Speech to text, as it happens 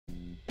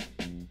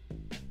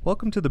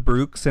Welcome to the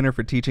Baruch Center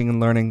for Teaching and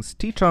Learning's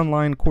Teach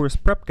Online Course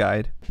Prep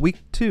Guide, Week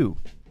 2.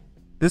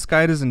 This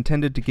guide is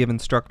intended to give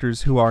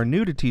instructors who are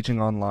new to teaching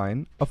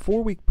online a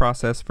 4-week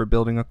process for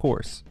building a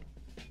course.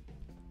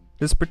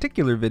 This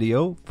particular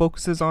video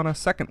focuses on a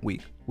second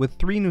week with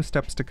 3 new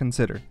steps to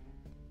consider.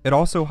 It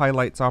also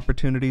highlights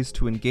opportunities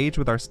to engage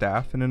with our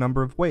staff in a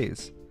number of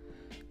ways.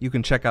 You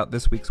can check out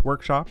this week's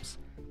workshops,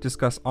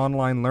 discuss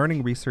online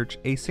learning research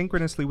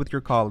asynchronously with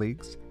your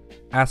colleagues,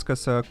 ask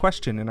us a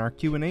question in our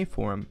Q&A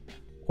forum,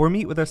 or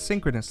meet with us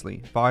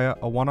synchronously via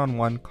a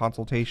one-on-one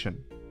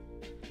consultation.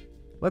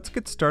 Let's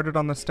get started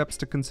on the steps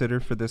to consider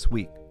for this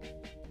week.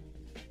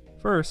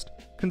 First,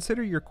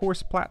 consider your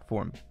course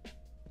platform.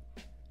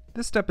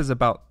 This step is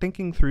about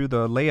thinking through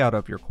the layout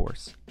of your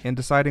course and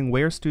deciding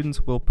where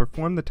students will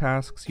perform the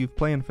tasks you've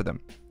planned for them.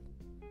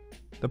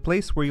 The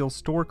place where you'll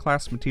store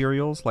class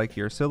materials like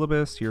your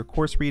syllabus, your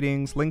course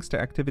readings, links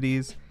to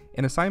activities,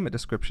 and assignment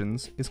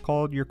descriptions is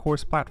called your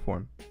course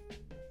platform.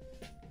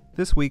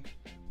 This week,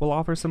 we'll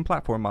offer some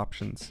platform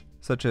options,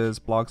 such as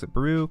Blogs at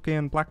Baruch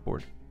and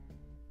Blackboard,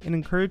 and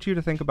encourage you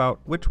to think about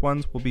which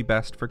ones will be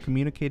best for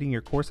communicating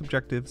your course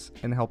objectives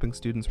and helping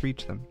students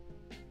reach them.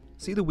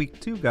 See the Week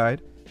 2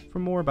 guide for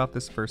more about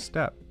this first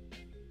step.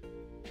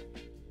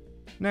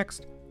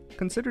 Next,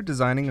 consider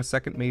designing a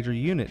second major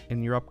unit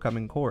in your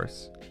upcoming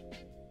course.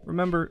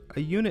 Remember,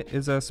 a unit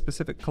is a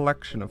specific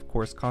collection of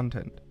course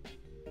content.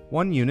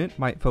 One unit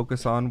might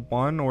focus on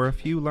one or a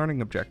few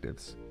learning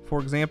objectives. For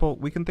example,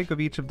 we can think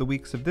of each of the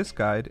weeks of this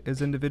guide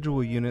as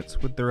individual units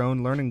with their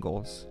own learning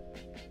goals.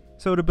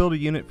 So to build a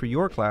unit for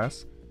your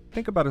class,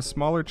 think about a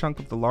smaller chunk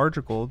of the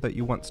larger goal that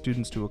you want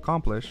students to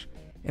accomplish,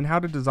 and how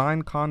to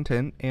design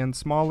content and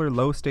smaller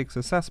low-stakes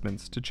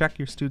assessments to check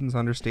your students'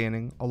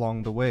 understanding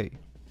along the way.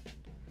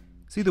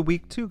 See the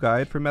Week 2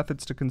 guide for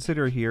methods to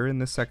consider here in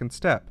this second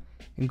step,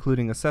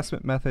 including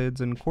assessment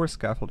methods and course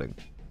scaffolding.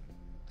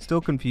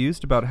 Still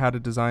confused about how to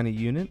design a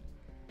unit?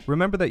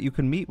 Remember that you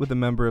can meet with a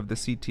member of the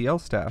CTL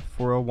staff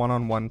for a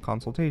one-on-one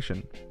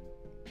consultation.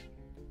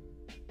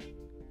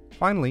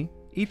 Finally,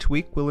 each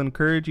week we'll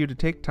encourage you to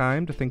take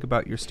time to think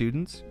about your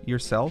students,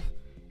 yourself,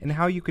 and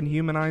how you can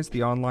humanize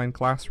the online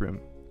classroom.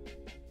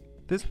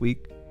 This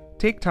week,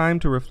 take time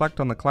to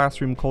reflect on the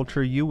classroom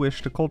culture you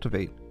wish to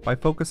cultivate by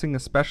focusing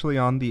especially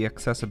on the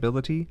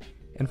accessibility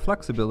and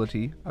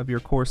flexibility of your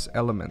course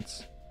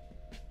elements.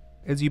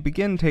 As you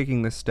begin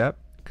taking this step,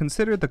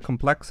 consider the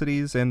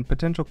complexities and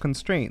potential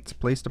constraints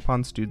placed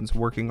upon students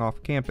working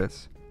off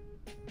campus.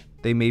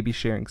 They may be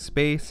sharing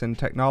space and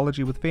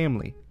technology with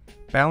family,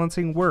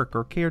 balancing work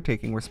or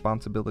caretaking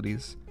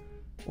responsibilities,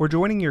 or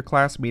joining your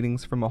class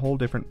meetings from a whole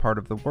different part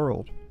of the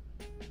world.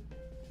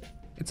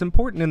 It's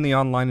important in the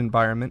online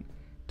environment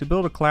to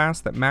build a class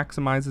that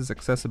maximizes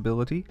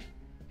accessibility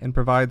and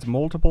provides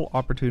multiple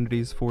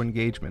opportunities for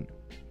engagement.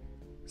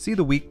 See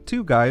the Week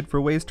 2 guide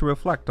for ways to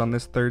reflect on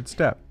this third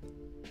step,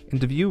 and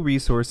to view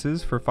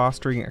resources for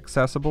fostering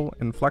accessible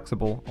and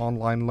flexible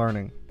online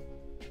learning.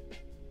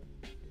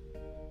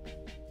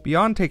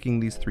 Beyond taking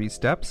these 3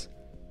 steps,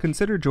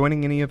 consider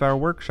joining any of our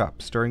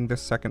workshops during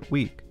this second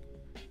week.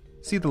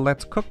 See the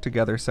Let's Cook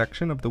Together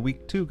section of the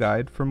Week 2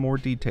 guide for more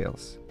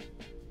details.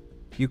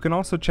 You can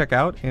also check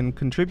out and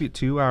contribute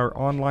to our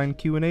online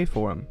Q&A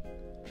forum.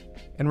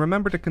 And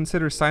remember to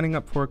consider signing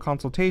up for a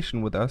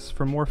consultation with us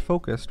for more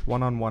focused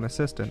one-on-one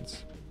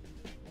assistance.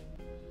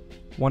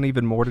 Want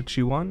even more to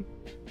chew on?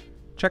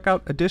 Check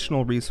out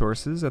additional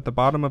resources at the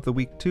bottom of the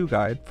Week 2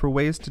 guide for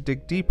ways to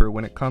dig deeper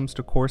when it comes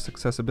to course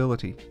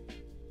accessibility.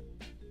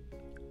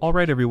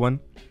 Alright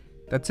everyone,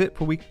 that's it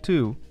for Week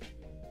 2.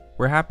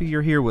 We're happy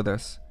you're here with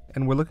us,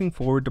 and we're looking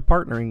forward to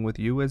partnering with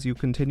you as you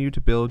continue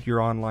to build your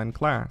online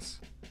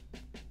class.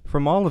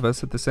 From all of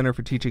us at the Center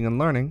for Teaching and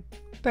Learning,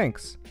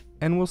 thanks,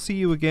 and we'll see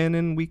you again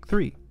in Week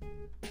 3.